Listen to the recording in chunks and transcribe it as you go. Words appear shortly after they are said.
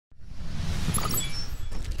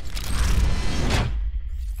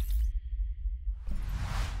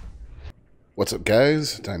What's up,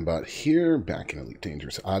 guys? Timebot here, back in Elite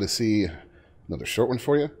Dangerous Odyssey. Another short one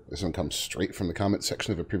for you. This one comes straight from the comment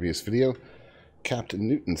section of a previous video. Captain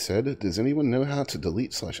Newton said, "Does anyone know how to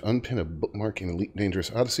delete/unpin a bookmark in Elite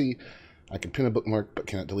Dangerous Odyssey? I can pin a bookmark, but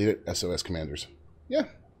cannot delete it. SOS commanders." Yeah,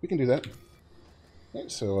 we can do that. All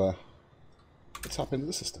right, so let's hop into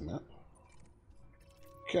the system map.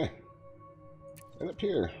 Okay. And up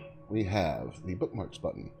here, we have the bookmarks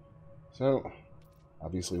button. So,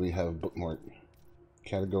 obviously we have bookmark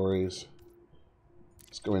categories.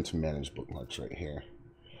 Let's go into manage bookmarks right here.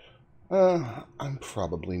 I'm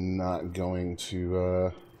probably not going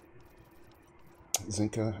to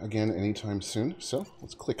Zinka again anytime soon, so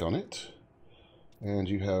let's click on it. And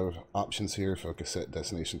you have options here: focus set,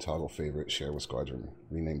 destination, toggle, favorite, share with squadron,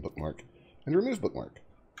 rename bookmark, and remove bookmark.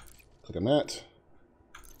 Click on that.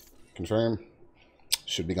 Confirm.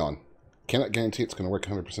 Should be gone. Cannot guarantee it's going to work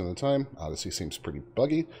 100% of the time. Odyssey seems pretty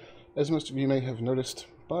buggy, as most of you may have noticed,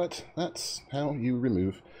 but that's how you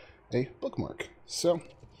remove a bookmark. So,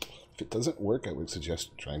 if it doesn't work, I would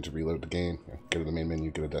suggest trying to reload the game. Go to the main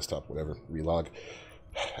menu, go to desktop, whatever, relog.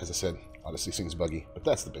 As I said, Odyssey seems buggy, but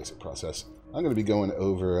that's the basic process. I'm going to be going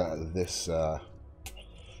over this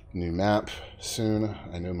new map soon.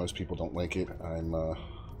 I know most people don't like it.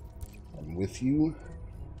 I'm with you.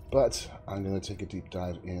 But I'm going to take a deep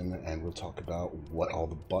dive in, and we'll talk about what all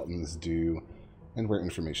the buttons do and where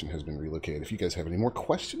information has been relocated. If you guys have any more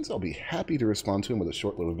questions, I'll be happy to respond to them with a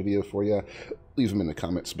short little video for you. Leave them in the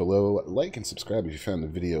comments below. Like and subscribe if you found the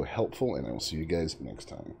video helpful, and I will see you guys next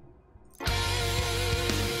time.